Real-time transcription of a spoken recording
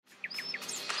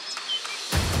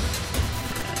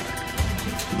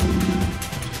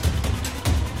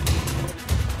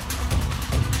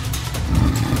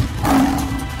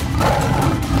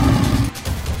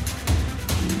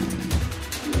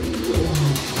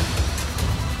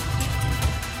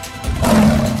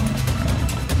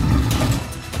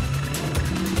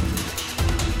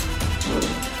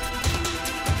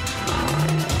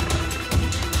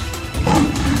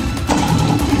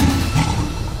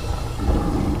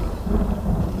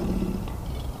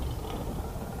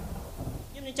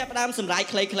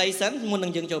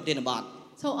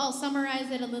So I'll summarize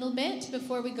it a little bit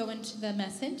before we go into the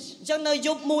message.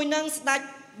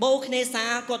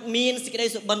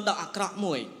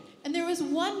 And there was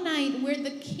one night where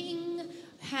the king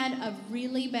had a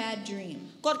really bad dream.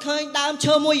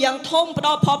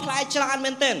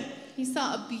 He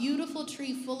saw a beautiful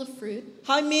tree full of fruit.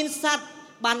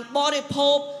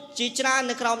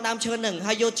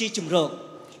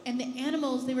 And the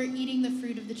animals, they were eating the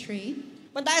fruit of the tree.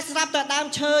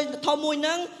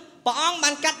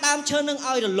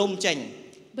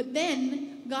 But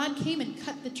then God came and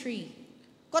cut the tree.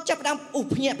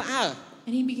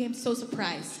 And he became so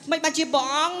surprised.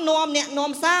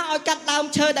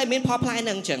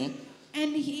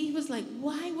 And he was like,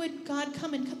 why would God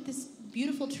come and cut this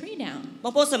beautiful tree down?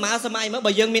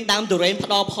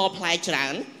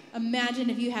 Imagine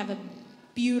if you have a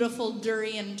beautiful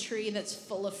durian tree that's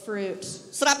full of fruit.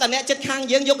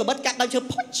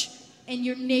 And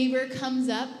your neighbor comes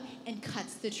up and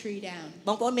cuts the tree down.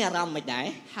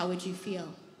 How would you feel?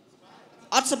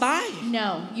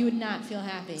 No, you would not feel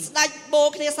happy.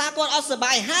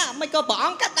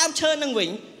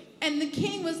 And the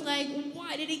king was like,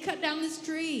 why did he cut down this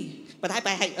tree?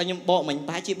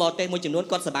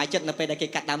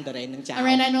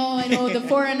 Alright, I know, the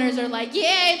foreigners are like,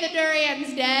 yay, the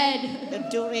durian's dead. The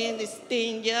durian is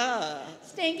stinky.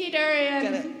 Stinky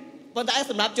durian.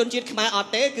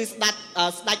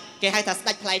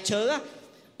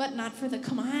 But not for the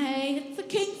Khmer, it's the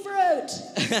king fruit.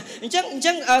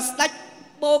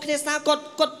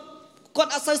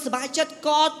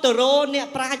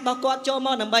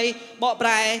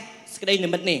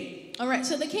 Alright,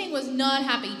 so the king was not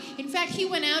happy. In fact, he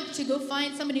went out to go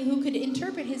find somebody who could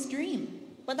interpret his dream.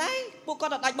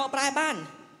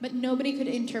 But nobody could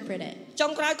interpret it.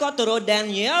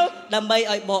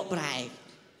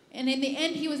 And in the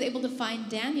end, he was able to find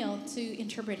Daniel to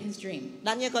interpret his dream.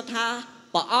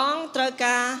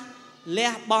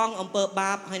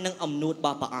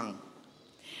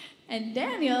 And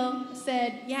Daniel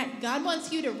said, yeah, God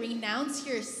wants you to renounce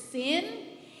your sin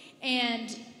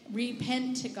and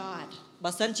repent to God.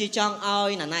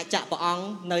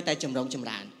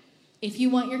 If you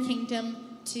want your kingdom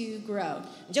to grow.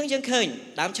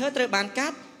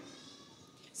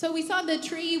 So we saw the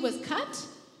tree was cut.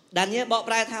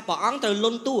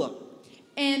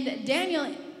 And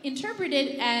Daniel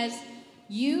interpreted as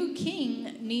you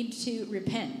king need to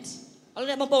repent.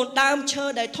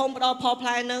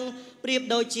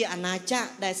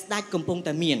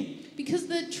 Because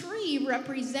the tree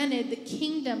represented the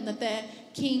kingdom that the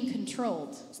king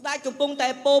controlled.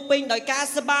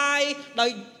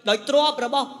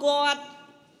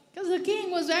 Because the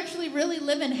king was actually really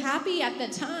living happy at the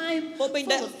time,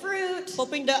 full of fruit,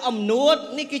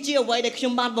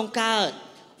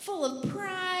 full of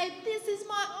pride. This is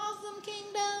my awesome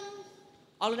kingdom.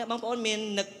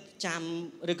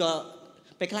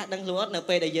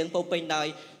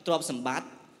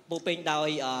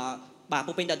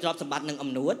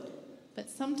 But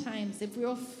sometimes if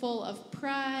we're full of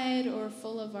pride or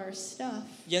full of our stuff,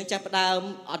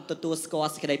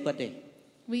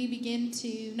 we begin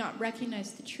to not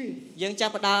recognize the truth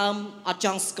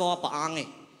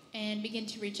and begin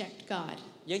to reject God.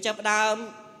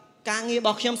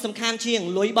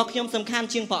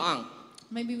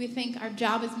 Maybe we think our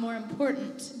job is more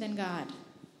important than God.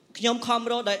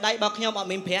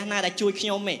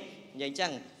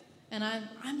 And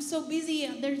I'm so busy,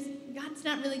 God's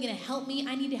not really going to help me.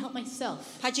 I need to help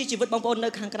myself.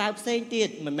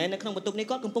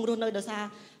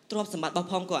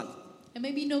 And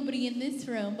maybe nobody in this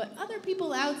room, but other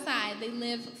people outside, they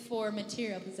live for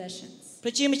material possessions.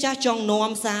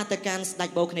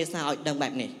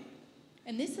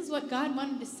 And this is what God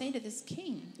wanted to say to this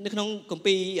king.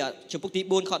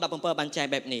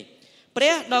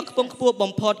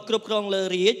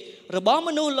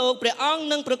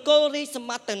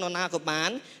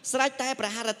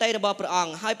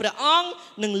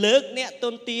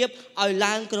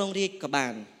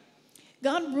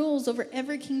 God rules over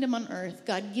every kingdom on earth.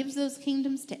 God gives those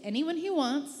kingdoms to anyone he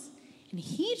wants, and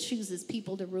he chooses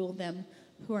people to rule them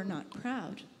who are not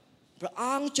proud.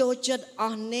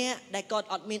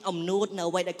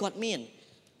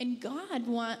 And God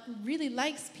really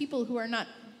likes people who are not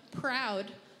proud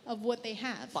of what they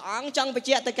have.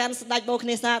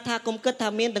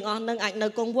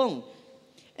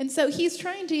 And so he's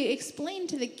trying to explain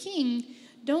to the king,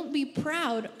 don't be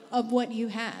proud of what you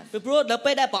have.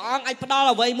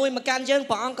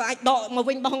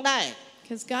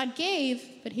 Because God gave,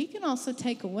 but he can also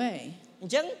take away.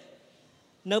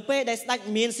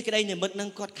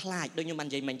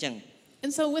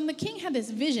 And so when the king had this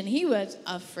vision, he was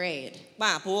afraid.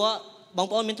 បាទព្រោះបង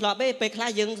ប្អូនមានធ្លាប់ទេពេលខ្លះ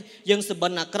យើងសបិ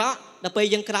នអាក្រក់ដល់ពេល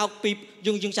យើងក្រោកពី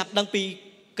យើងចាប់ដឹងពី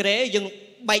ក្រែយើង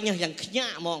បែកញើសយ៉ាងខ្ញា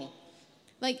ក់ហ្មង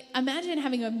Like imagine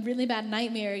having a really bad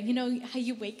nightmare. You know how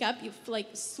you wake up, you're like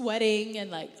sweating and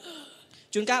like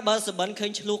ជួនកាលបើសបិនឃើ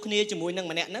ញឆ្លោះគ្នាជាមួយនឹង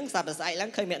ម្នាក់ហ្នឹងស្រាប់តែស្អែកឡើ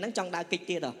ងឃើញម្នាក់ហ្នឹងចង់ដើរគេច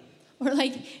ទៀតហ៎ or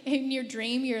like in your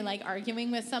dream you're like arguing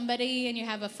with somebody and you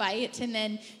have a fight and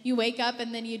then you wake up and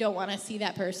then you don't want to see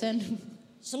that person.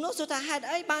 សំណួរសួរថាហេតុ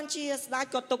អីបានជាស្ដេច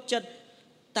គាត់ទុកចិត្ត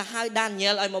ទៅហៅដានី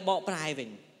យ៉ែលឲ្យមកបកប្រែវិញ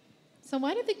So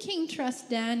why did the king trust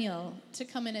Daniel to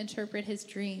come and interpret his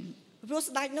dream? ព្រោះ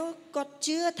ស្ដេចនោះគាត់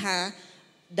ជឿថា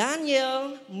ដានីយ៉ែល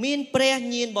មានព្រះ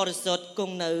ញាណបរិសុទ្ធគ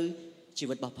ង់នៅជី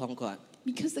វិតរបស់ផងគាត់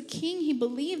Because the king, he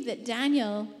believed that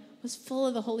Daniel was full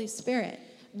of the Holy Spirit.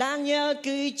 ដានីយ៉ែល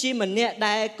គឺជាម្នាក់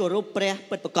ដែលគោរពព្រះ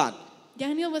ពិតប្រាកដ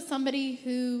Daniel was somebody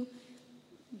who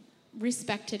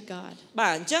respected God. បា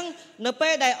ទអញ្ចឹងនៅពេ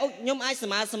លដែលខ្ញុំអាចស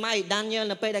ម័យដានីយ៉ែល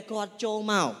នៅពេលដែលគាត់ចូល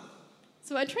មក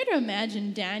So I try to imagine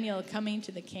Daniel coming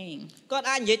to the king. គាត់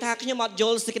អាចនិយាយថាខ្ញុំអត់យ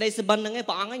ល់សេចក្តីសុបិនហ្នឹងឯង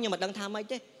ព្រះអង្គខ្ញុំមិនដឹងថាម៉េច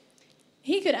ទេ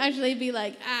He could actually be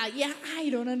like, yeah, I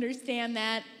don't understand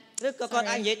that. ឬក៏គាត់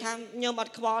អាចនិយាយថាខ្ញុំអ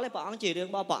ត់ខ្វល់ទេព្រះអង្គជារឿង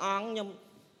របស់ព្រះអង្គខ្ញុំ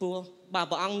ព្រោះបាទ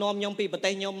ព្រះអង្គនាំខ្ញុំពីប្រទេ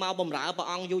សខ្ញុំមកបម្រើព្រះ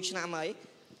អង្គយូរឆ្នាំហើយ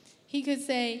He could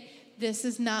say, this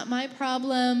is not my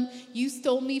problem. You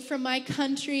stole me from my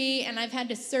country and I've had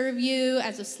to serve you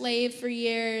as a slave for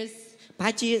years. ប្រ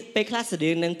ហែលជាពេលខ្លះស្តៀ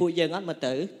ងនឹងពួកយើងអត់មើល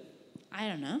ទៅ I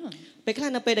don't know. ពេលខ្លះ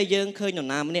នៅពេលដែលយើងឃើញនរ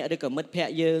ណាម្នាក់ឬក៏មិត្តភ័ក្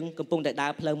តិយើងកំពុងតែដើ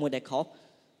រផ្លូវមួយដែលខុស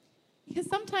Because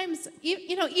sometimes,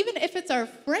 even if it's our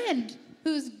friend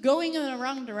who's going in the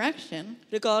wrong direction,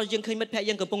 ឬក៏យើងឃើញមិត្តភ័ក្តិ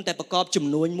យើងកំពុងតែប្រកបចំ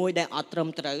នួនមួយដែលអត់ត្រឹម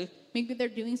ត្រូវ maybe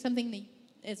they're doing something that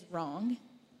is wrong.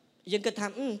 យើងគិតថា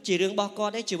ជារឿងរបស់គា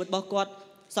ត់ទេជីវិតរបស់គាត់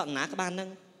សក់ណាក្បាលហ្នឹង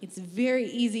It's very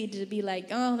easy to be like,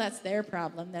 oh, that's their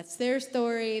problem. That's their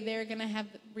story. They're going to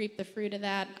reap the fruit of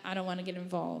that. I don't want to get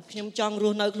involved. ខ្ញុំចង់រ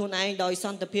ស់នៅខ្លួនឯងដោយស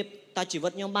ន្តិភាពតែជីវិ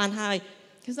តខ្ញុំបានហើយ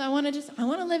Because I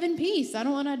want to live in peace. I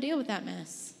don't want to deal with that mess.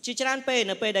 ជាច្រើនពេល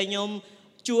នៅពេលដែលខ្ញុំ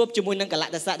ជួបជាមួយនឹងកលៈ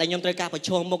ទេសៈដែលខ្ញុំត្រូវការប្រឈ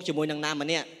មមុខជាមួយនឹងណាម្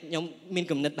នាក់ខ្ញុំមាន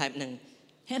គំនិតបែបហ្នឹង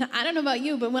And I don't know about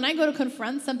you, but when I go to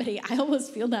confront somebody, I always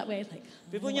feel that way. Like,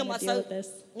 I ពីព្រោះ don't ខ្ញុំអ want ត់ to សូវ deal with this.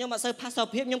 ខ្ញុំអត់សូវផាស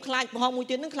ភាពខ្ញុំខ្លាចប្រហោងមួយ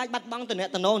ទៀតហ្នឹងខ្លាចបាត់បង់តំណែ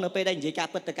ងនៅពេលដែលនិយាយការ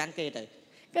ពិតទៅកាន់គេទៅ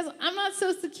Because I'm not so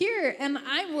secure, and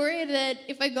I'm worried that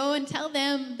if I go and tell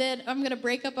them that I'm going to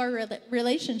break up our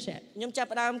relationship. ខ្ញុំចាប់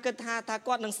ផ្ដើមគិតថា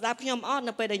គាត់នឹងស្ដាប់ខ្ញុំអត់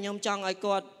នៅពេលដែលខ្ញុំចង់ឲ្យ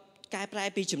គាត់កែប្រែ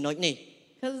ពីចំណុចនេះ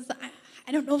Because I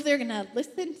don't know if they're going to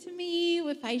listen to me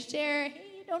if I share,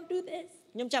 hey, don't do this.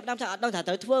 ខ្ញុំចាប់ផ្ដើមថាអត់ដឹងថា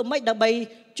ត្រូវធ្វើម៉េចដើម្បី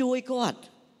ជួយគាត់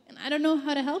And I don't know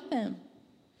how to help them.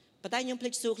 ប៉ុន្តែខ្ញុំភ្លេ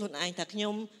ចសួរខ្លួនឯងថាខ្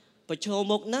ញុំប្រឈម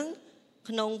មុខហ្នឹង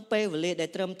ក្នុងពេលវេលាដែល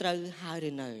ត្រឹមត្រូវហើយ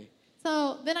ឬនៅ So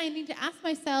then I need to ask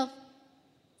myself,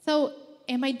 so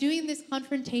am I doing this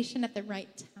confrontation at the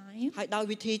right time? ហើយដោយ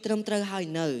វិធីត្រឹមត្រូវហើយ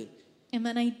នៅ Am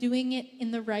I doing it in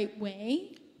the right way?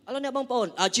 ឥឡូវអ្នកបងប្អូន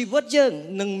ជីវិតយើង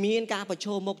នឹងមានការប្រឈ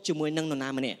មមុខជាមួយនឹងនរណា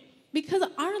ម្នាក់ Because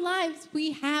our lives, we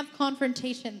have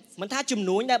confrontations. មិនថាជំ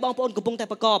នួញដែលបងប្អូនកំពុងតែ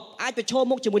ប្រកបអាចប្រឈម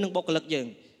មុខជាមួយនឹងបុគ្គលិកយើង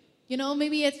You know,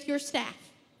 maybe it's your staff.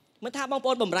 មិនថាបងប្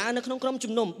អូនបម្រើនៅក្នុងក្រុម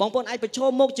ជំនុំបងប្អូនអាចប្រឈ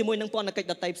មមុខជាមួយនឹងពន្ធកិច្ច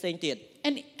ដទៃផ្សេងទៀត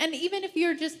And even if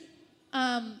you're just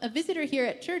a visitor here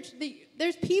at church,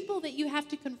 there's people that you have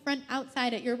to confront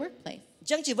outside at your workplace. អ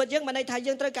ញ្ចឹងជីវិតយើងមិនន័យថា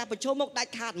យើងត្រូវការប្រឈមមុខដា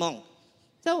ច់ខាតហ្មង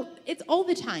So it's all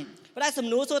the time. ប៉ុន្តែសំ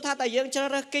ណួរសួរថាតើយើងជ្រើស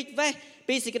រើសគេចវេះ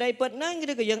ពីសេចក្តីពិតហ្នឹង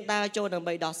ឬក៏យើងដើរចូលដើម្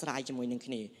បីដោះស្រាយជាមួយនឹង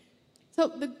គ្នា So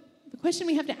the question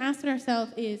we have to ask ourselves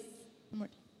is, one more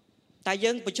time. តើ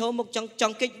យើងប្រឈមមុខច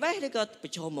ង់គេចវេះឬក៏ប្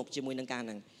រឈមមុខជាមួយនឹងការ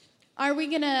ហ្នឹង Are we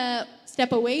going to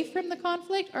step away from the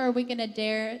conflict or are we going to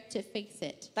dare to face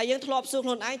it? តែយើងធ្លាប់សួរខ្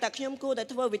លួនឯងតើខ្ញុំគួរតែ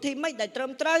ធ្វើវិធីម៉េចដែលត្រឹ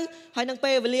មត្រូវហើយនឹង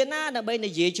ពេលវេលាណាដើម្បី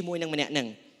និយាយជាមួយនឹងម្នាក់ហ្នឹង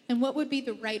And what would be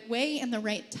the right way and the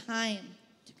right time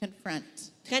to confront?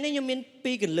 ថ្ងៃនេះខ្ញុំមាន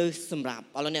ពីរគន្លឹះសម្រាប់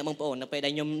ឥឡូវអ្នកបងប្អូននៅពេលដែ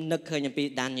លខ្ញុំនឹកឃើញអំពី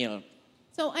Daniel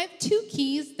So I have two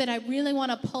keys that I really want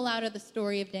to pull out of the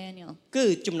story of Daniel. គឺ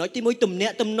ចំណុចទី1ទំនា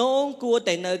ក់ទំនងគួរ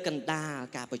តែនៅកណ្ដាល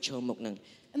ការប្រឈមមុខហ្នឹង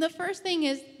And the first thing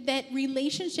is that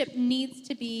relationship needs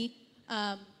to be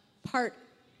part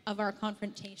of our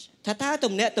confrontation. ថា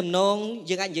ទំនាក់ទំនង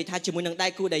យើងអាចនិយាយថាជាមួយនឹងដៃ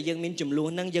គូដែលយើងមានចំនួន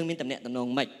ហ្នឹងយើងមានទំនាក់ទំនង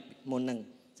ម៉េចមុនហ្នឹង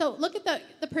So look at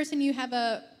the person you have a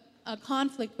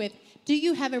conflict with. Do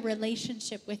you have a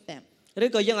relationship with them? ឬ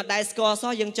ក៏យើងអត់ដែរស្គាល់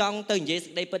សោះយើងចង់ទៅនិយាយសេ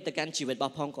ចក្តីពិតទៅកាន់ជីវិតរប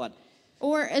ស់ផងគាត់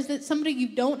Or is it somebody you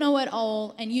don't know at all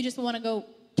and you just want to go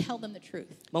tell them the truth?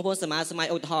 បងប្អូនសម័យ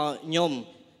ឧទាហរណ៍ខ្ញុំ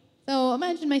So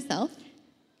imagine myself.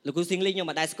 លោកគ្រូស៊ីងលីខ្ញុំ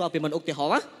អត់ដែរស្គាល់ពីមុនឧទាហ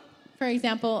រណ៍ For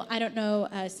example, I don't know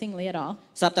Singly at all.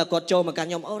 ស្រាប់តែគាត់ចូលមកកាន់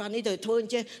ខ្ញុំអូរ៉ានេះទៅធ្វើអ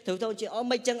ញ្ចេះទៅអូ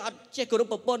មិនចឹងអត់ចេះគោរព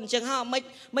ប្រពន្ធអញ្ចឹងហ៎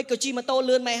មិនក៏ជិះម៉ូតូ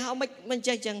លឿនម៉េចហ៎មិន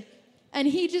ចេះអញ្ចឹង And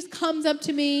he just comes up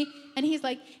to me and he's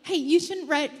like, hey, you shouldn't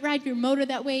ride your motor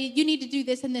that way. You need to do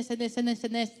this and this and this and this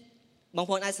and this. បង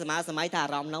ប្អូនអាចសម័យថាអា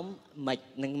រម្មណ៍នោះមិន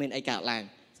នឹងមានអីកើតឡើង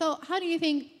So how do you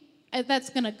think that's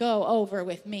going to go over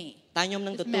with me? តែខ្ញុំ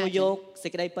នឹងទទួលយកសេ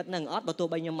ចក្តីពិតនឹងអត់បើទោះ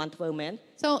បីខ្ញុំមិនធ្វើមែន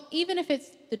So even if it's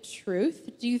the truth,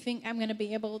 do you think I'm going to be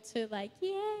able to like,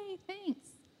 yay, thanks?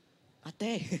 អត់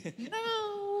ទេ No.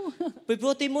 ពីព្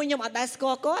រោះទីមួយខ្ញុំអត់ដែលស្គា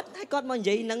ល់គាត់ហើយគាត់មកនិ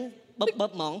យាយនឹងបប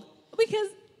ហ្មង Because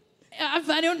if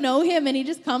I don't know him and he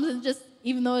just comes and just,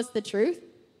 even though it's the truth,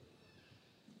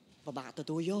 ពិបាកទ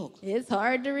ទួលយក it's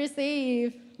hard to receive.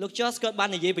 លោក Josh គាត់បាន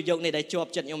និយាយប្រយោគនេះដែលជាប់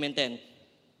ចិត្តខ្ញុំមែនទែន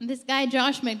This guy,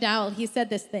 Josh McDowell, he said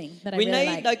this thing that I វិន័យ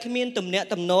really like. ដោយគ្មានទំនាក់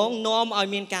ទំនងនាំឲ្យ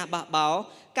មានការបះបោរ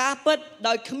ការពិត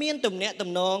ដោយគ្មានទំនាក់ទំ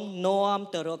នងនាំ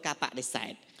ទៅរកការបដិសេ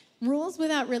ធ Rules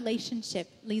without relationship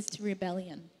leads to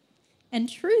rebellion. And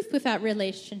truth without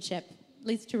relationship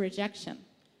leads to rejection.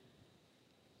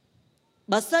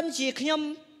 បើសិនជាខ្ញុំ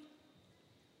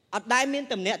អត់ដែលមាន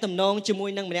ទំនាក់ទំនងជាមួយ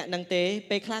នឹងម្នាក់នឹងទេ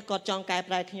ពេលខ្លះគាត់ចង់កែ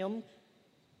ប្រែខ្ញុំ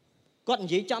គាត់និ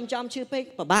យាយចំឈឺពេក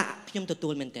ពិបាកខ្ញុំទទួ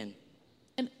លមែនទែន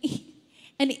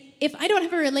And if I don't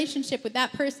have a relationship with that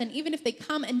person, even if they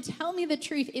come and tell me the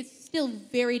truth, it's still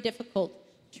very difficult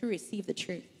to receive the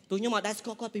truth. ព្រោះខ្ញុំអត់ដែលស្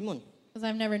គាល់គាត់ពីមុន Because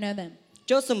I've never known them.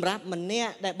 ចូលសម្រាប់ម្នា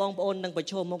ក់ដែលបងប្អូននឹងប្រ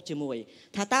ឈមមុខជាមួយ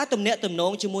ថាតើទំនាក់ទំន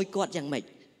ងជាមួយគាត់យ៉ាងម៉េច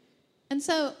And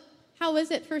so, how is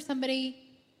it for somebody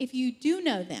if you do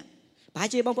know them? ប្រហែល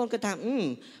ជាបងប្អូនគិតថា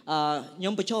ខ្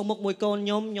ញុំប្រឈមមុខមួយកូនខ្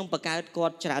ញុំបង្កើតគា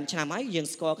ត់ច្រើនឆ្នាំហើយយើង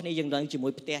ស្គាល់គ្នាយើងនៅជាមួ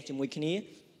យផ្ទះជាមួយគ្នា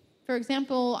For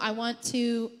example, I want to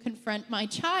confront my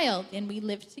child and we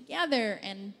live together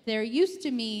and they're used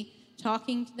to me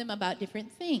talking to them about different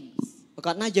things. ប្រ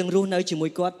កាសណាយើងរស់នៅជាមួ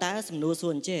យគាត់តើសំណួរសួ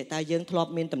រអញ្ចេះតើយើងធ្លាប់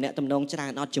មានទំនាក់ទំនងច្រើ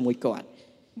នអត់ជាមួយគាត់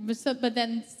But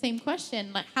then same question,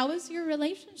 like how is your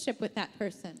relationship with that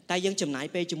person? តើយើងចំណាយ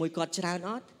ពេលជាមួយគាត់ច្រើន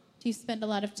អត់ Do you spend a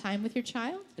lot of time with your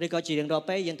child? ឬក៏ជារៀងរាល់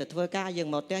ពេលយើងទៅធ្វើការយើង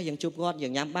មកផ្ទះយើងជួបគាត់យើ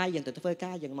ងញ៉ាំបាយយើងទៅធ្វើ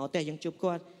ការយើងមកផ្ទះយើងជួប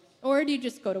គាត់ Or do you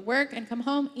just go to work and come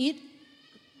home, eat,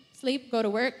 sleep, go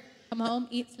to work, come home,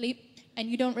 eat, sleep, and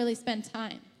you don't really spend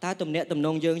time? តើទំនាក់ទំន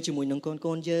ងយើងជាមួយនឹង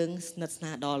កូនយើងស្និទ្ធស្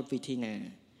នាលដល់វិធីណា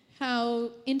How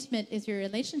intimate is your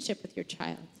relationship with your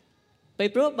child? ពេល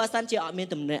ព្រោះបើសិនជាអត់មាន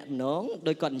ទំនាក់ទំនង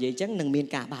ដោយគាត់និយាយអញ្ចឹងនឹងមាន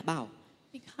ការបះបោរ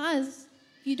Because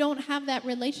if you don't have that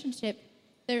relationship,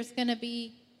 there's going to be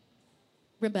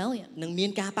rebellion, នឹងមា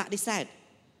នការបដិសេធ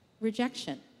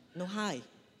rejection. នោះហើយ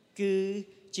គឺ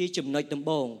ជាចំណុចដំ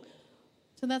បូង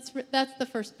So that's the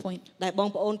first point. ដែលបង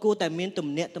ប្អូនគួរតែមានទំ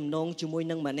នាក់ទំនងជាមួយ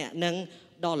នឹងម្នាក់នឹង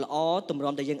ដ៏ល្អទម្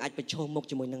រាំតែយើងអាចប្រឈមមុខ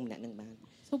ជាមួយនឹងម្នាក់នឹងបាន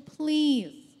So please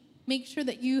make sure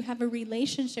that you have a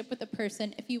relationship with the person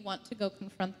if you want to go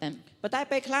confront them. ប៉ុន្តែ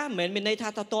ពេលខ្លះមិនមែនមានន័យថា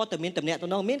តតែមានទំនាក់ទំ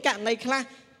នងមានករណីខ្លះ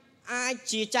អាច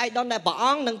ជាចៃដន្យដែលព្រះអ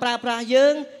ង្គនឹងប្រើប្រាស់យើ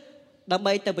ងដើម្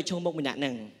បីទៅប្រឈមមុខម្នាក់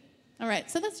នឹង All right,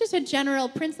 so that's just a general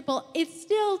principle. It's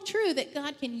still true that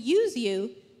God can use you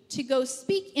to go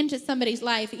speak into somebody's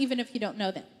life even if you don't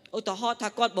know them. ឧទាហរណ៍ថា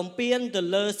គាត់បំពេញទៅ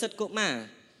លើសិទ្ធិកុមារ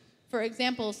For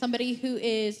example, somebody who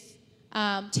is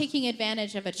taking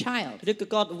advantage of a child. ឬក៏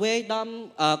គាត់វេដំ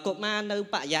កុមារនៅ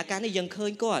បរិយាកាសនេះយើងឃើ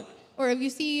ញគាត់ Or if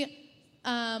you see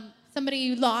somebody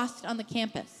lost on the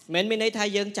campus. មិនមានន័យថា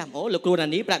យើងចាំអូលោកគ្រូណា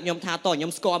នីប្រាប់ខ្ញុំថាតខ្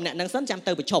ញុំស្គាល់ម្នាក់នឹងសិនចាំ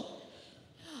ទៅប្រឈប់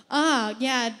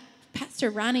Yeah, Pastor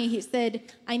Ronnie, he said,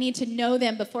 I need to know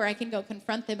them before I can go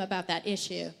confront them about that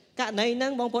issue. ករណីហ្នឹ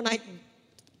ងបងប្អូនអាច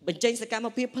បញ្ចេញសកម្ម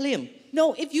ភាពភ្លាម No,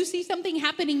 if you see something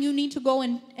happening, you need to go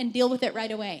and deal with it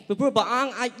right away. ពីព្រោះព្រះអង្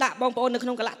គអាចដាក់បងប្អូននៅក្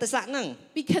នុងកលៈទេសៈហ្នឹង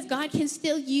Because God can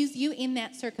still use you in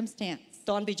that circumstance.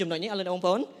 តនពីចំណុចនេះអរលោកបងប្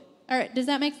អូន All right, does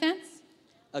that make sense?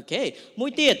 អូខេមួ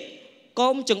យទៀត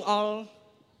កុំចង្អុល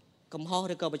កំហុស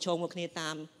ឬក៏ប្រឈមមុខគ្នាតា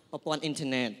មប្រព័ន្ធអ៊ីនធឺ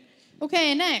ណិត Okay,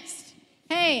 next.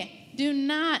 Hey, do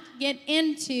not get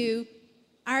into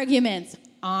arguments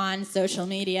on social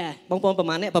media. បងប្អូនប្រ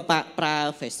ហែលអ្នកប្រើ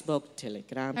Facebook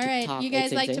Telegram All right, TikTok you guys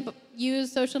like to use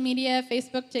social media,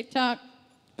 Facebook, TikTok,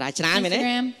 ប្រើច្រើនមែនទេ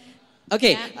Instagram? អូ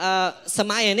ខេស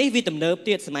ម័យនេះវាទំនើប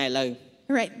ទៀតសម័យឥឡូវ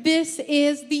All right, this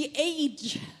is the age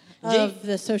of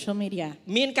the social media.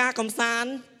 មានការកំសាន្ត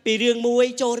ពីរឿងមួយ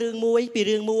ចូលរឿងមួយពី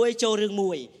រឿងមួយចូលរឿង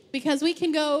មួយ Because we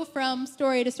can go from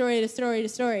story to story to story to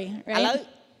story, ឥឡូវ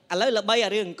right? ល្បីអា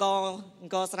រឿងអ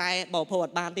ង្គស្រែបោភោអ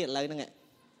ត់បានទៀតឥឡូវហ្នឹង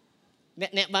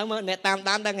អ្នកបើមើលអ្នកតាម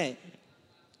ដានដឹងហ៎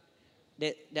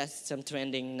There's some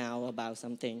trending now about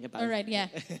something about All right, yeah.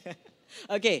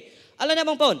 អូខេឥឡូវណា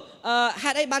បងប្អូន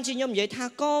ហេតុអីបានជាខ្ញុំនិយាយថា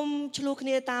កុំឆ្លោះគ្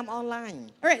នាតាមអនឡាញ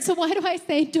All right, so why do I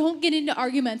say don't get into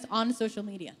arguments on social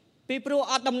media? ពីព្រោះ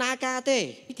អត់ដំណើរការទេ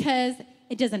Because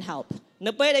it doesn't help.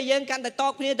 នៅពេលដែលយើងកាន់តែត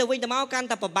បគ្នាទៅវិញទៅមកកាន់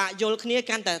តែពិបាកយល់គ្នា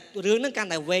កាន់តែរឿងហ្នឹងកាន់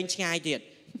តែវែងឆ្ងាយទៀត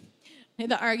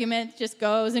The argument just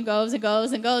goes and goes and goes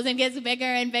and goes and gets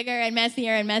bigger and bigger and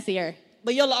messier and messier.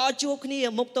 បើយកល្អជួបគ្នា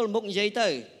មុខទល់មុខនិយាយទៅ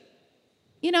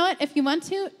You know what? If you want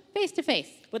to, face to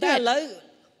face. ប៉ុន្តែឥឡូវ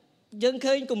យើង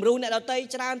ឃើញគំរូអ្នកដទៃ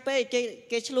ច្រើនពេក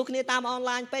គេឆ្លោះគ្នាតាមអន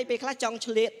ឡាញពេកពេលខ្លះចង់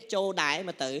ឆ្លៀតចូលដែរ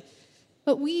មកទៅ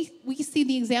But we see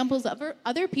the examples of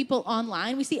other people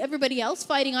online. We see everybody else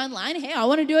fighting online. Hey, I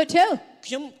want to do it too.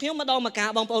 ខ្ញុំម្ដងមកកា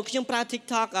បងប្អូនខ្ញុំប្រើ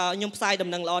TikTok ខ្ញុំផ្សាយដំ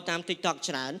ណឹងល្អតាម TikTok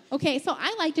ច្រើន Okay, so I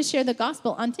like to share the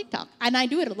gospel on TikTok, and I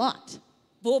do it a lot.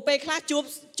 ព្រោះពេលខ្លះ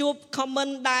ជួប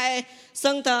comment ដែល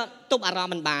សឹងតែទប់អារម្ម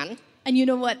ណ៍មិនបាន And you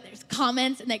know what? There's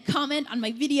comments, and they comment on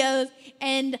my videos,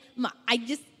 and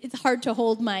it's hard to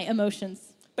hold my emotions.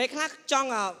 ពេលខ្លះចង់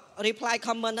reply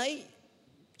comment ហើយ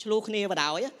ឆ្លោះគ្នាប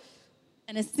ដ ாய்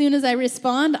And as soon as I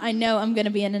respond, I know I'm going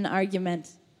to be in an argument.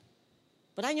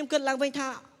 ប៉ុន្តែខ្ញុំគិតឡើងវិញថា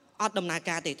អត់ដំណើរ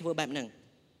ការទេធ្វើបែបហ្នឹង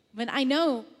But I know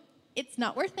it's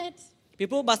not worth it. ពី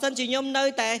ព្រោះបើសិនជាខ្ញុំនៅ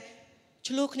តែ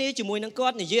ឆ្លោះគ្នាជាមួយនឹងគា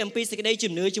ត់និយាយអំពីសេចក្តី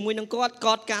ជំនឿជាមួយនឹងគាត់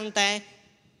កាន់តែ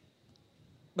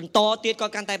បន្តទៀតគា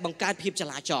ត់កាន់តែបង្កើតភាពច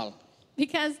លាចល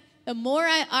Because the more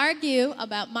I argue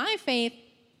about my faith,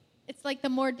 it's like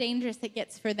the more dangerous it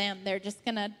gets for them. They're just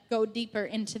going to go deeper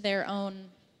into their own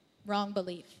wrong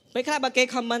belief. ពេលខ្លះបើគេ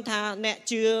comment ថាអ្នក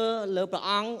ជឿលើព្រះ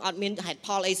អង្គអត់មានហេតុផ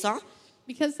លអីសោះ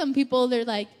Because some people,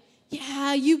 they're like,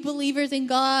 yeah, you believers in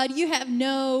God, you have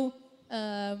no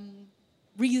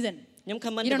reason. ខ្ញុំ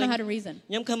comment You don't know how to reason.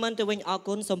 ខ្ញុំ comment ទៅវិញអរ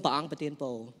គុណសូមព្រះអង្គប្រទានព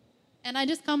រ And I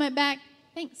just comment back,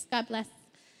 thanks, God bless.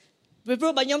 ពីព្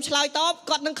រោះបើខ្ញុំឆ្លើយតប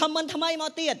គាត់នឹង comment ថ្មីម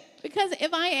កទៀត Because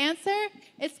if I answer,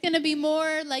 it's going to be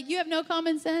more like, you have no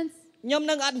common sense. ខ្ញុំ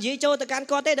នឹងអត់និយាយចូលទៅកាន់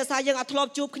គាត់ទេដោយសារយើងអត់ធ្លាប់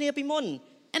ជួបគ្នាពីមុន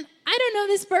And I don't know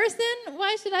this person.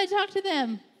 Why should I talk to them?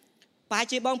 ប្រហែល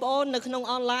ជាបងប្អូននៅក្នុង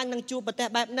online នឹងជួបប្រទះ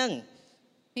បែបហ្នឹង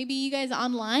Maybe you guys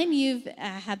online, you've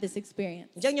had this experience.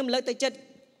 អញ្ចឹងខ្ញុំលើកទៅចិត្ត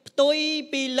ផ្ទុយ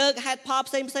ពីលើកហេតុផល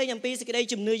ផ្សេងៗអំពីសេចក្តី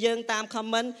ជំនឿយើងតាម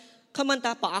comment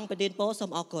ថាព្រះអង្គប្រទានពរសូ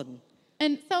មអរគុណ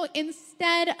And so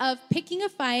instead of picking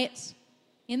a fight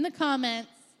in the comments,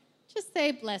 just say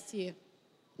bless you.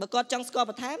 បើគាត់ចង់ស្គាល់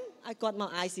បន្ថែមឲ្យគាត់មក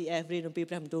ICF រៀនអំពី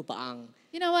ព្រះបន្ទូលព្រះអង្គ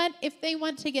You know what? If they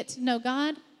want to get to know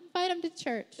God, invite them to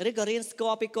church. ឬក៏រៀនស្គា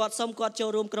ល់ពីគាត់សូមគាត់ចូល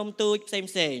រួមក្រុមទូចផ្សេង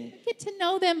ៗ Get to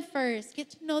know them first. Get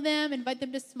to know them. Invite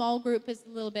them to small group is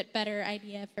a little bit better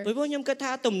idea ព្រោះ first. ខ្ញុំគិត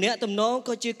ថាទំនាក់ទំនង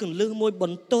ក៏ជាគន្លឹះមួយប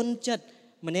ន្ទន់ចិត្ត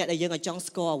ម្នាក់ដែលយើងឲ្យចង់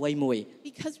ស្គាល់អ្វីមួយ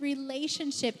Because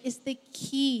relationship is the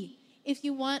key if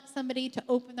you want somebody to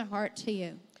open their heart to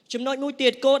you. ចំណុចមួយទៀ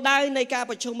តគោលដៅនៃការ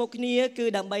ប្រជុំមុខគ្នាគឺ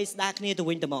ដើម្បីស្ដារគ្នាទៅ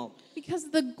វិញទៅមក Because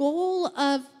the goal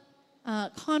of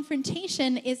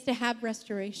confrontation is to have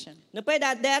restoration. នៅពេល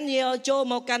ដែល Daniel ចូល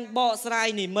មកកាន់បកស្រាយ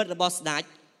និមិត្តរបស់ស្ដេច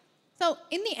So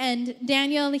in the end,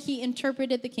 Daniel, he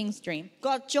interpreted the king's dream.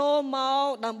 គាត់ចូលមក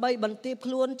ដើម្បីបន្ទាប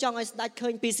ខ្លួនចង់ឲ្យស្ដេចឃើ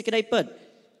ញពីសេចក្តីពិត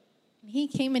He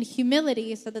came in humility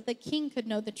so that the king could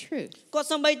know the truth. គាត់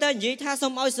សូម្បីតែនិយាយថាសូ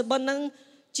មឲ្យសបិននឹង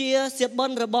ជាសបិ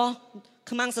នរបស់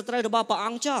ខ្មាំងសត្រូវរបស់ព្រះអ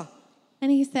ង្គចុះ And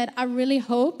he said, I really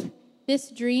hope this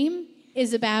dream is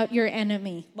about your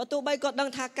enemy. បើទោះបីគាត់ដឹង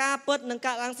ថាការពិតនឹង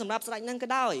កើតឡើងសម្រាប់ស្ដេចនឹងក៏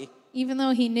ដោយ Even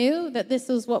though he knew that this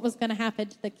was what was going to happen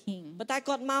to the king. ប៉ុន្តែ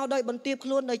គាត់មកដោយបន្ទាបខ្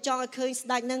លួនដោយចង់ឲ្យឃើញស្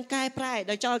ដេចនឹងកែប្រែ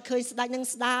ដោយចង់ឲ្យឃើញស្ដេចនឹង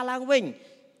ស្ដារឡើងវិញ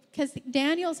Because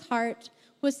Daniel's heart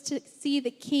was to see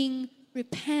the king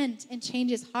repent and change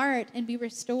his heart and be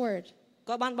restored.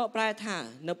 គាត់បានបកប្រែថា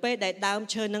នៅពេលដែលដើម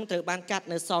ឈើនឹងត្រូវបានកាត់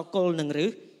នៅសល់គល់នឹងឬ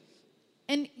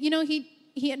And you know, he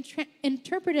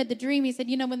interpreted the dream. He said,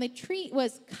 you know, when the tree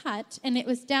was cut and it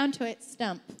was down to its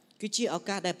stump, គឺជាឱ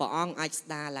កាសដែលព្រះអង្គអាចស្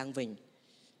ដារឡើងវិញ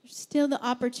there's still the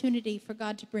opportunity for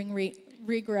God to bring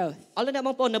regrowth. អរលោកអ្នកប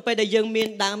ងប្អូននៅពេលដែលយើងមាន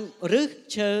ដើមឫស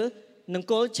ឈើនិង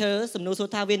គល់ឈើសំណួរសួរ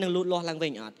ថាវានឹងលូតលាស់ឡើងវិ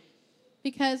ញអត់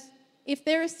Because if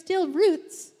there are still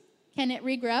roots, can it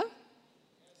regrow?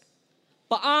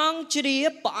 ព្រះអង្គជ្រា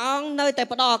បព្រះអង្គនៅតែ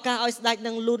ផ្ដល់ឱកាសឲ្យស្ដេច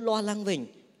នឹងលូតលាស់ឡើងវិញ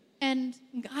And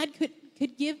God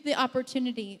could give the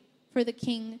opportunity for the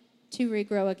king to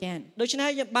regrow again. ដូច្នេះ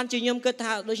បានជាខ្ញុំគិត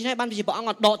ថាដូច្នេះបានជាព្រះអង្គ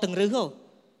អត់ដកទាំងឫសទេ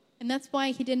And that's why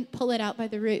he didn't pull it out by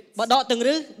the roots. បើដកទាំងឫ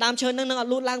សដើមឈើនឹងអត់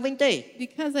លូតឡើងវិញទេ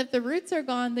Because if the roots are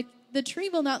gone, the tree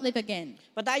will not live again.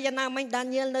 ប៉ុន្តែយ៉ាងណាមិញដា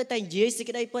នីយ៉ែលនៅតែនិយាយសេច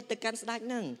ក្តីពិតទៅកាន់ស្ដេច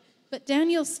នឹង But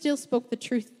Daniel still spoke the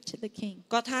truth to the king.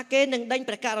 គាត់ថាគេនឹងដេញ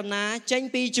ព្រះករុណាចេញ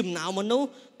ពីចំណោមមនុស្ស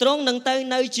ទ្រង់នឹងទៅ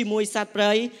នៅជាមួយសត្វព្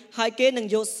រៃហើយគេនឹង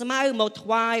យកស្មៅមកថ្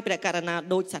វាយព្រះករុណា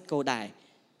ដូចសត្វគោដែរ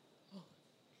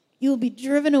You will be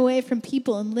driven away from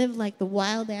people and live like the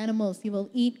wild animals. You will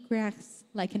eat grass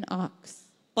like an ox.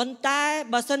 ប៉ុន្តែ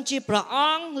បើសិនជាព្រះអ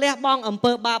ង្គលះបង់អំ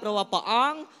ពើបាបរបស់ព្រះអ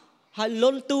ង្គហើយល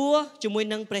ន់តួជាមួយ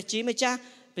នឹងព្រះជាម្ចា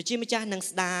ស់នឹង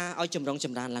ស្ដារឲ្យចម្រុងច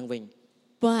ម្រើនឡើងវិញ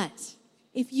But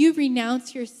if you renounce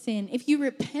your sin, if you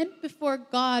repent before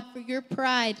God for your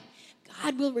pride,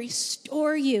 God will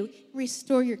restore you,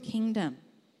 restore your kingdom.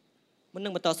 មុននឹ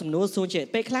ងបន្តសំណួរសួរជា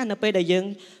ពេលខ្លះនៅពេលដែលយើង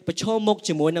ប្រឈមមុខ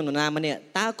ជាមួយនឹងនរណាម្នាក់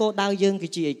តើគោលដៅយើងគឺ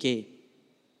ជាអីគេ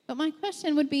But my question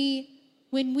would be,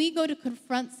 when we go to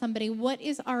confront somebody, what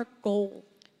is our goal?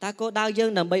 តើគោលដៅយើង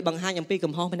ដើម្បីបង្ហាញអំពី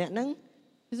កំហុសម្នាក់ហ្នឹង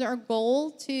Is our goal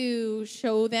to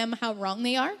show them how wrong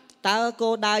they are? តើគោ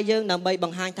លដៅយើងដើម្បីប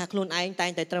ង្ហាញថាខ្លួនឯងតែ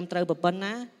ងតែត្រឹមត្រូវប៉ុណ្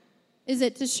ណា Is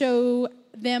it to show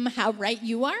them how right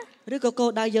you are? ឬក៏គោល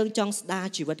ដៅយើងចង់ស្ដារ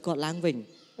ជីវិតគាត់ឡើងវិញ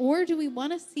Or do we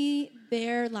want to see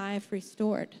their life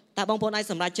restored? តើបងប្អូនអាច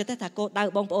សម្រេចចិត្តទេថាគោលដៅ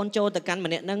បងប្អូនចូលទៅកាន់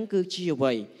ម្នាក់ហ្នឹងគឺជាអ្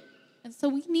វី And so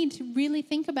we need to really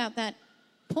think about that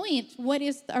point. What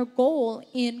is our goal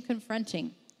in confronting?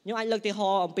 ខ្ញុំអាចលើកឧទាហ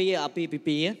រណ៍អំពីពី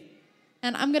ពី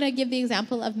And I'm going to give the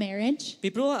example of marriage. ពី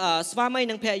ព្រោះស្វាមី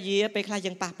និងភរិយាពេលខ្លះ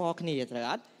យើងប៉ះពាល់គ្នាត្រូវ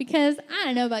អត់ Because I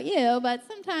don't know about you, but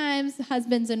sometimes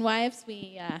husbands and wives, we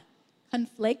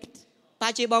conflict. តែ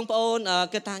ជាបងប្អូន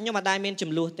គិតថាខ្ញុំមិនដែលមានចំ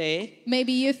នួនទេ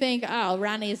Maybe you think, oh,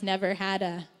 Ronnie's never had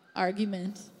an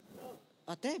argument.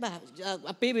 អត់ទេបាទ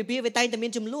ពីពីវាតែងតែមា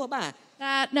នចំនួនបាទ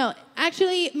No,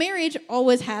 actually, marriage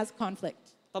always has conflict.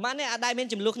 ប្រហែលអ្នកអាចដែលមាន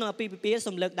ចំនួនក្នុងពីពី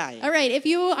សំលើកដៃ All right, if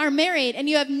you are married and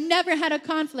you have never had a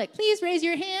conflict, please raise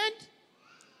your hand.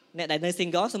 អ្នកដែលនៅ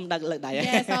single សំដៅលើកដៃ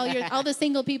Yes, all the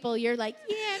single people, you're like,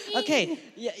 yeah, me. អូខេ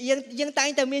យើងតែង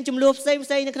តែមានចំនួនផ្សេង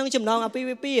នៅក្នុងចំណងពី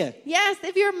ពី Yes,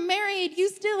 if you're married, you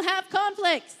still have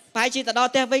conflicts. បែរជាទៅដល់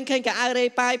ផ្ទះវិញឃើញកៅអៅរេ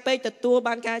ប៉ាយពេកទទួល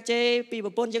បានការជេរពីប្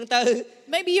រពន្ធចឹងទៅ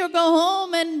Maybe you go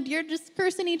home and you're just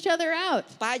cursing each other out.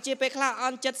 បែរជាពេលខ្លះអ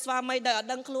ន់ចិត្តស្វាមីដែលអត់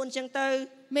ដឹងខ្លួនចឹងទៅ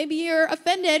Maybe you're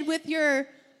offended with your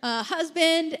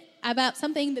husband about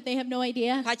something that they have no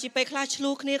idea. ហើយជាពេលខ្លះឆ្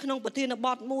លោះគ្នាក្នុងប្រធានប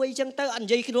ទមួយចឹងទៅអត់និ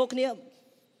យាយគ្នាគ្នា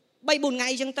 3-4 ថ្ងៃ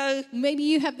ចឹងទៅ Maybe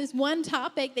you have this one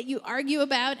topic that you argue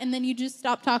about and then you just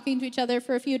stop talking to each other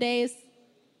for a few days.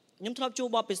 ខ្ញុំធ្លាប់ជួប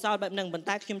បទពិសោធន៍បែបហ្នឹងប៉ុន្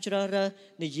តែខ្ញុំជ្រើសរើស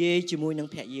និយាយជាមួយនឹង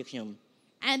ភរិយាខ្ញុំ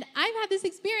And I've had this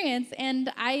experience and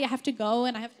I have to go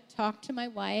and I have to talk to my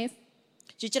wife.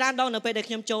 ជាច្រើនដងនៅពេលដែល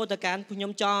ខ្ញុំចូលទៅកាន់ខ្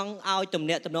ញុំចង់ឲ្យទំ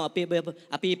នាក់ទំនងអាពាហ៍រប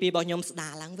ស់ខ្ញុំស្ដា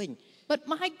រឡើងវិញ But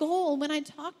my goal when I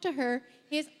talk to her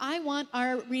is I want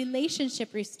our relationship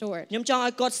restored. ខ្ញុំចង់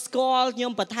ឲ្យគាត់ស្គាល់ខ្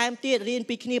ញុំបន្ថែមទៀតរៀន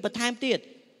ពីគ្នាបន្ថែមទៀត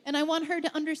And I want her to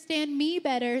understand me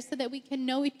better so that we can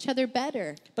know each other better.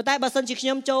 ប៉ុន្តែបើសិនជាខ្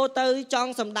ញុំចូលទៅច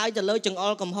ង់សម្ដែងទៅលើចង្អុ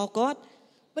លកំហុសគាត់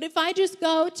But if I just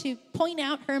go to point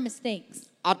out her mistakes,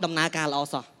 អត់ដំណើរការល្អ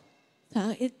សោះ so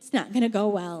it's not going to go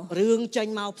well. រឿងចេញ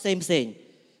មកផ្សេង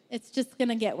It's just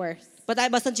going to get worse. ប៉ុន្តែ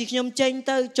បើសិនជាខ្ញុំចេញ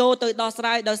ទៅចូលទៅដោះស្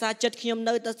រាយដោយសារចិត្តខ្ញុំ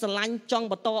នៅតែស្រឡាញ់ចង់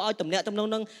បន្តឲ្យទំនាក់ទំនង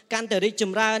នឹងកាន់តែរីកច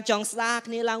ម្រើនចង់ស្ដារ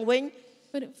គ្នាឡើងវិញ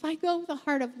But if I go with a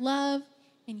heart of love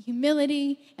and humility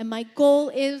and my goal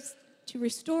is to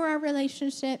restore our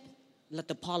relationship, លទ្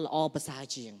ធផលល្អប្រសើរ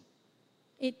ជាង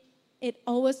it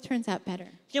always turns out better.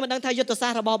 ខ្ញុំមិនដឹងថាយុទ្ធសា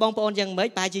ស្ត្ររបស់បងប្អូនយ៉ាងម៉េច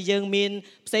ប្រហែលជាយើងមាន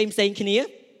ផ្សេងគ្នា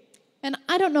And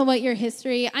I don't know what your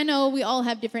history. I know we all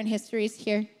have different histories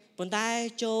here. ប៉ុន្តែ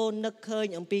ចូលនឹកឃើញ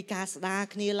អំពីការស្ដារ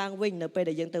គ្នាឡើងវិញនៅពេល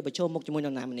ដែលយើងទៅប្រឈមមុខជាមួយន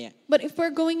រណាម្នាក់ But if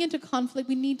we're going into conflict,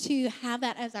 we need to have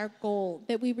that as our goal,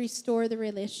 that we restore the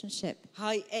relationship.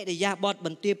 ហើយអរិយាប័ត្រប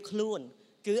ន្ទាបខ្លួន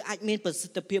គឺអាចមានប្រសិ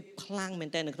ទ្ធភាពខ្លាំងមែន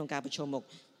ទែននៅក្នុងការប្រឈមមុខ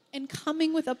And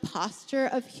coming with a posture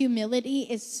of humility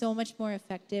is so much more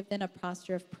effective than a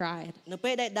posture of pride. នៅ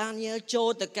ពេលដែលដានីយ៉ែលចូល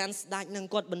ទៅកាន់ស្ដេចនឹង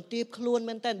គាត់បន្ទាបខ្លួន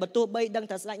មែនទែនបើទោះបីដឹង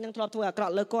ថាស្ដេចនឹងធ្លាប់ធ្វើអាក្រ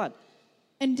ក់លើគាត់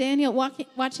And Daniel,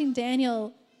 watching Daniel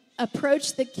approach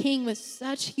the king with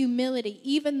such humility,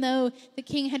 even though the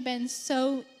king had been so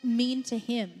mean to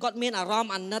him. គាត់មានអារម្ម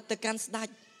ណ៍អាណិតទៅកាន់ស្ដេច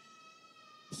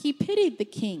He pitied the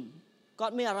king. គា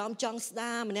ត់មានអារម្មណ៍ចង់ស្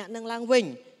ដារម្នាក់នឹងឡើងវិញ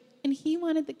And he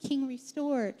wanted the king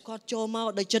restored. គាត់ចូលមក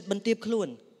ដោយចិត្តបន្ទាបខ្លួន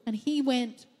And he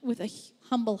went with a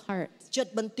humble heart. ចិត្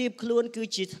តបន្ទាបខ្លួនគឺ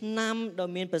ជាថ្នាំដ៏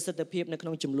មានប្រសិទ្ធភាពនៅក្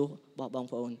នុងចំនួនរបស់បង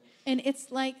ប្អូន And it's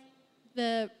like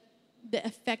the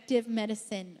effective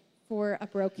medicine for a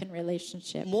broken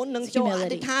relationship. មុននឹងចូលអ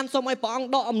ធិដ្ឋានសូមឲ្យព្រះអង្គ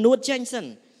ដកអំនួតចេញសិន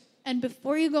And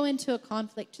before you go into a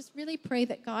conflict, just really pray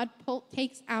that God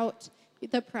takes out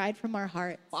the pride from our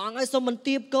hearts. ព្រះអង្គឲ្យសូមបន្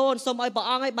ទាបកូនសូមឲ្យព្រះ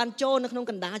អង្គឲ្យបានចូលនៅក្នុង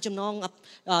កណ្ដាលចំណង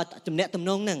ទំនាក់ទំ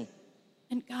នងហ្នឹង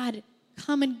And God,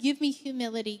 come and give me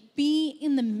humility. Be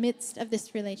in the midst of this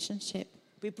relationship.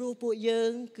 ពីព្រោះពួកយើ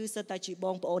ងគឺសិតតែជាប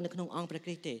ងប្អូននៅក្នុងអង្គព្រះគ្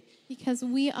រីស្ទទេ Because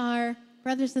we are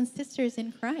brothers and sisters in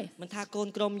Christ. មិនថាកូន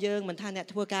ក្រុមយើងមិនថាអ្នក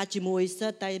ធ្វើការជាមួយសិ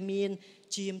តតែមាន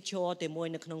ជាមឈរតែមួយ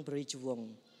នៅក្នុងព្រះរាជវង្ស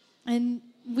And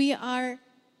we are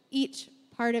each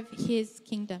part of His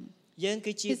kingdom. យើង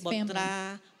គឺជាបុត្រា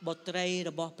បុត្រី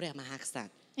របស់ព្រះមហាក្សត្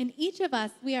រ And each of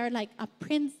us, we are like a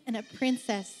prince and a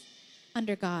princess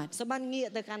under God. សូមបានងាក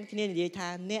ទៅកាន់គ្នានិយាយថា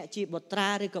អ្នកជាបុត្រា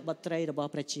ឬក៏បុត្រីរបស់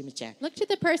ព្រះជាម្ចាស់ Look to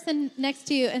the person next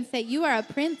to you and say, you are a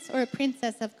prince or a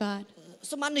princess of God.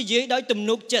 សូមបាននិយាយដោយទំ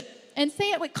នុកចិត្ត And say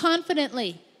it with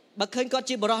confidently. បើឃើញគាត់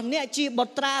ជាបរិសុទ្ធអ្នកជាបុ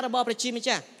ត្រារបស់ព្រះជាម្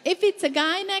ចាស់ If it's a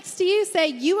guy next to you, say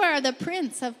you are the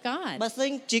prince of God. បើសិន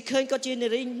ជាឃើញគាត់ជានា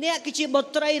រីអ្នកគឺជាបុ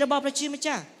ត្រីរបស់ព្រះជាម្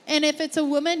ចាស់ And if it's a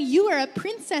woman, you are a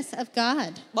princess of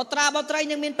God. បុត្រាបុត្រី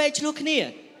នឹងមានពេលឆ្លោះគ្នា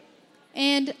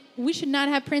And we should not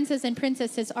have princes and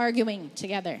princesses arguing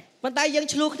together. ប៉ុន្តែយើង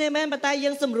ឆ្លោះគ្នាមែនប៉ុន្តែយើ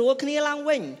ងសម្រួលគ្នាឡើង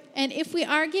វិញ And if we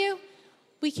argue,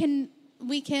 we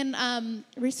can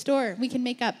restore, we can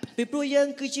make up. ពីព្រោះយើង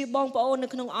គឺជាបងប្អូននៅ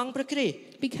ក្នុងអង្គព្រះគ្រីស្ទ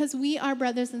Because we are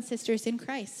brothers and sisters in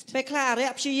Christ. ពេលខ្លះអរិយ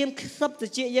ព្យាយាមខ្សឹបទៅ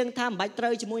ជាយើងថាមិនបាច់ត្រូ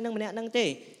វជាមួយនឹងម្នាក់ហ្នឹងទេ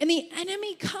And the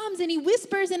enemy comes and he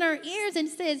whispers in our ears and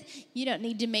says, you don't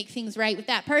need to make things right with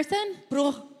that person ព្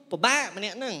រោះពិបាកម្នា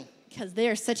ក់ហ្នឹង because they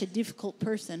are such a difficult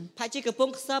person. ថាជាកំពុង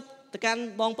ខ្សឹបទៅកាន់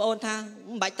បងប្អូនថា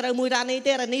មិនបាច់ត្រូវមួយរ៉ានី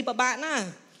ទេរ៉ានីពិបាកណាស់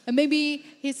And maybe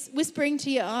he's whispering to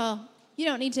you, oh, you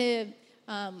don't need to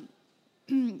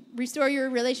restore your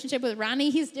relationship with Ronnie.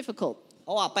 He's difficult.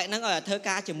 អូអាប៉ែកហ្នឹងឲ្យធ្វើ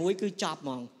ការជាមួយគឺចប់ហ្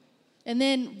មង And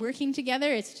then working together,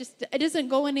 it doesn't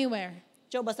go anywhere.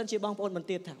 ចុះបើសិនជាបងប្អូនបន្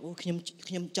ទាបថាអូខ្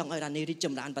ញុំចង់ឲ្យរ៉ានីរីកច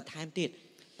ម្រើនបន្ថែមទៀត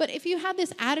But if you have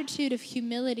this attitude of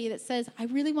humility that says, I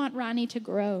really want Ronnie to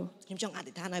grow. ខ្ញុំចង់អ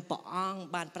ធិដ្ឋានឲ្យព្រះអង្គ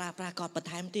បានប្រើប្រាស់គាត់បន្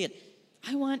ថែមទៀត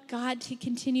I want God to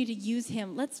continue to use him.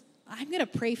 I'm going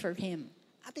to pray for him.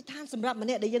 អធិដ្ឋានសម្រាប់ម្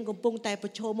នាក់ដែលយើងកំពុងតែប្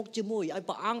រឈមមុខជាមួយឲ្យ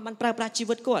ព្រះអង្គបានប្រើប្រាស់ជី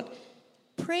វិតគាត់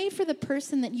Pray for the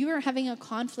person that you are having a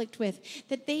conflict with,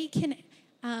 that they can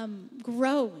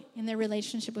grow in their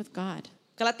relationship with God.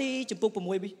 កាឡាទីចំពុក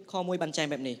6ខ1បានចែង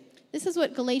បែបនេះ This is what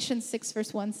Galatians 6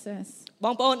 verse 1 says. ប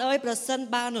ងប្អូនអើយប្រសិន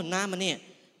បើនរណាម្នាក់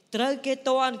ត្រូវគេ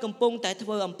តន់កំពុងតែធ្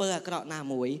វើអំពើអាក្រក់ណា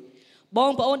មួយប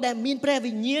ងប្អូនដែលមានព្រះ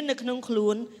វិញ្ញាណនៅក្នុងខ្លួ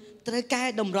នត្រូវកែ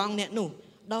តម្រង់អ្នកនោះ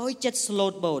ដោយចិត្តស្លូ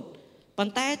តបូតប៉ុ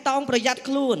ន្តែតោងប្រយ័ត្ន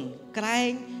ខ្លួនក្រែង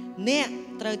អ្នក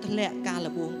ត្រូវធ្លាក់ការល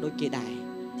បួងដូចគេដែរ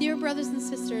Dear brothers and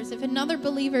sisters, if another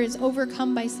believer is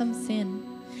overcome by some sin,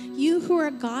 you who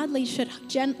are godly should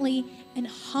gently and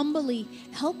humbly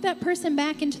help that person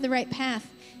back into the right path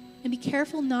and be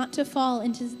careful not to fall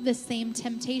into the same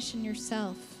temptation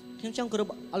yourself. ខ្ញុំចង់គោរព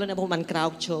អរលោកអ្នកបងប្អូនបានក្រោ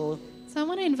កឈរ So I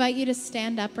want to invite you to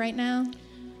stand up right now.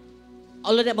 អ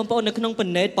រលោកអ្នកបងប្អូននៅក្នុងពិ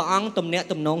នេតព្រះអង្គទំនាក់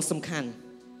ទំនងសំខាន់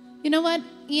You know what?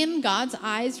 In God's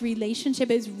eyes, relationship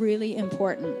is really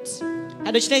important. ហើ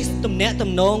យដូច្នេះទំនាក់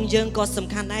ទំនងយើងក៏សំ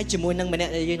ខាន់ដែរជាមួយនឹងម្នា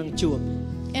ក់ដែលយើងនឹងជួប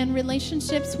And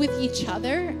relationships with each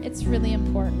other, it's really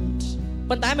important.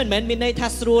 ប៉ុន្តែមិនមែនមានន័យថា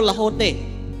ស្រួលរហូតទេ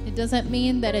It doesn't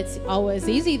mean that it's always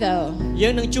easy though. យើ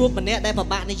ងនឹងជួបម្នាក់ដែលពិ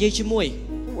បាកនិយាយជាមួយ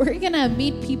We're going to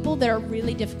meet people that are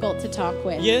really difficult to talk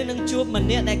with. យើងនឹងជួបម្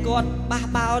នាក់ដែលគាត់បះ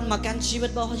បោនមកកាន់ជីវិត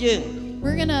របស់យើង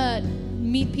We're going to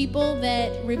meet people that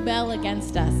rebel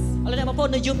against us. អរលោកអ្នកបងប្អូន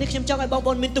នៅយប់នេះខ្ញុំចង់ឲ្យបងប្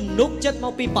អូនមានទំនុកចិត្តម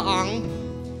កពីព្រះអង្គ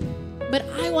But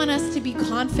I want us to be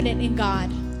confident in God.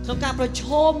 ក្នុងការប្រឈ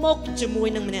មមុខជាមួយ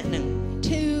នឹងម្នាក់ហ្នឹង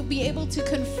To be able to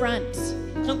confront.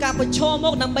 ក្នុងការប្រឈមមុ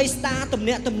ខដើម្បីស្ដារទំ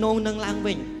នាក់ទំនងនឹងឡើង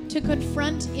វិញ To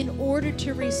confront in order to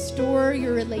restore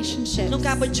your relationship. ក្នុង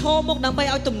ការប្រឈមមុខដើម្បី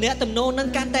ឲ្យទំនាក់ទំនងនឹង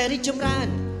កាន់តែរីកចម្រើន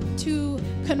To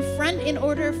confront in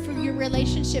order for your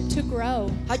relationship to grow.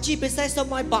 ហើយជាពិសេសសូ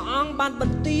មឲ្យព្រះអង្គបានប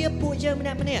ន្ទាបពួកយើងម្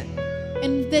នាក់ៗ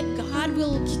And that God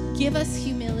will give us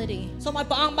humility. សូមឲ្យ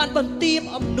ព្រះអង្គបានបន្ទាប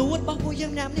អំនួតរបស់ពួកយើ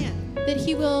ងម្នាក់ៗ That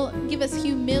He will give us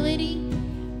humility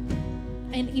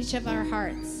in each of our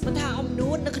hearts. មិនថាអំ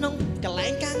នួតនៅក្នុងកន្លែ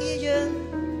ងការងារយើង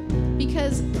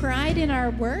Because pride in our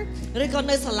work ឬក៏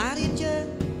នៅសាលារៀនយើង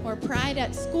or pride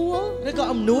at school ឬក៏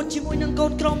អំនួតជាមួយនឹងកូ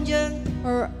នក្រុមយើង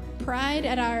or pride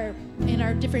in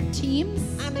our different teams,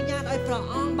 អនុញ្ញាតឲ្យព្រះ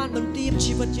អង្គបានបន្ទាប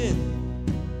ជីវិតយើង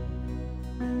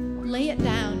lay it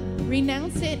down,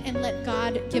 renounce it, and let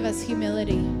God give us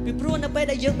humility. ពីព្រោះនៅពេល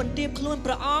ដែលយើងបន្ទាបខ្លួន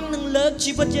ព្រះអង្គនឹងលើក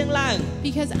ជីវិតយើងឡើង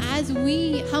Because as we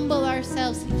humble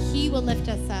ourselves, He will lift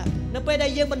us up. នៅពេលដែ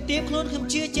លយើងបន្ទាបខ្លួនខ្ញុំ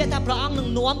ជឿជាក់ថាព្រះអង្គនឹង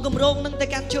នាំគម្រោងនឹងទៅ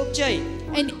កាន់ជោគជ័យ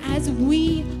And as we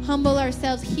humble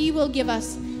ourselves, He will give us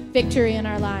victory in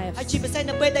our ហើយ lives. ជាពិសេស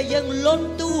នៅពេលដែលយើងលន់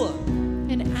តួ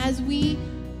And as we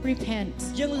repent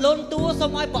យើងលន់តួសូ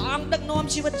មឲ្យព្រះអង្គដឹកនាំ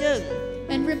ជីវិតយើង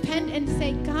and repent and say,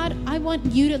 God, I want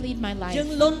you to lead my យើង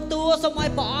life. លន់តួសូមឲ្យ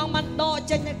ព្រះអង្គបានដក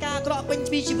ចេញនូវការអាក្រក់ពេញ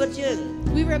ពីជីវិតយើង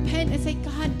We repent and say,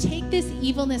 God, take this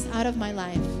evilness out of my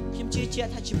life. ខ្ញុំជឿជាក់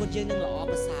ថាជីវិតយើងនឹងល្អ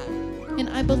ប្រសើរ And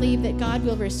I believe that God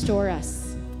will restore us.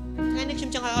 ថ្ងៃនេះខ្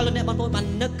ញុំចង់ឲ្យលោកអ្នកបងប្អូនបាន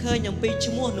នឹកឃើញអំពី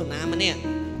ឈ្មោះនរណាម្នាក់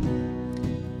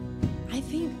I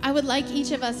think I would like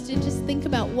each of us to just think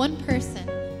about one person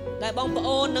ដែលបងប្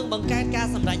អូននឹងបង្កើតការ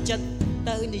សម្រេចចិត្ត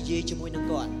ទៅនិយាយជាមួយនឹង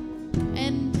គាត់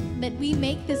and that we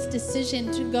make this decision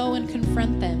to go and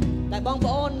confront them ដែលបង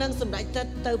ប្អូននឹងសម្រេចចិត្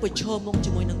តទៅប្រឈមមុខ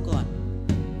ជាមួយនឹងគាត់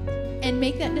and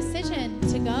make that decision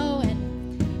to go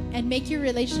and make your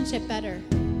relationship better.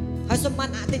 ហើយសូមបាន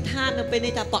អធិដ្ឋាននៅពេល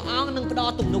នេះថាព្រះអង្គនឹងផ្ដ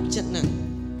ល់ទំនុកចិត្តនឹង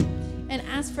and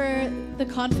ask for the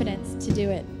confidence to do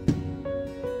it.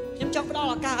 ខ្ញុំចង់ផ្ដល់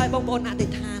ឱកាសឲ្យបងប្អូនអធិ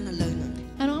ដ្ឋានឥឡូវហ្នឹង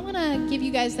And I want to give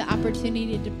you guys the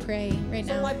opportunity to pray right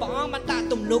សូមឲ្យ now. ព្រះអង្គបានដាក់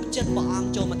ទំនុកចិត្តព្រះអង្គ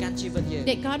ចូលមកកាន់ជីវិតយើង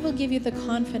That God will give you the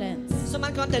confidence. សូម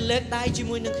ឲ្យគាត់តែលើកដៃជា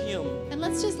មួយនឹងខ្ញុំ And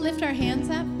let's just lift our hands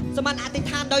up. សូមឲ្យអធិដ្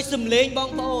ឋានដោយសំឡេងបង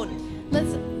ប្អូន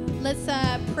Let's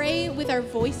pray with our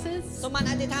voices, សូមឲ្យ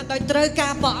អធិដ្ឋានដោយត្រូវកា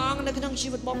រព្រះអង្គនៅក្នុងជី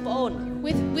វិតបងប្អូន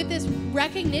with this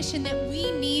recognition that we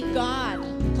need God.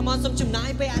 Come on សូមចំណាយ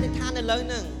ពេលអធិដ្ឋានឥឡូវ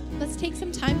ហ្នឹង Let's take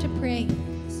some time to pray.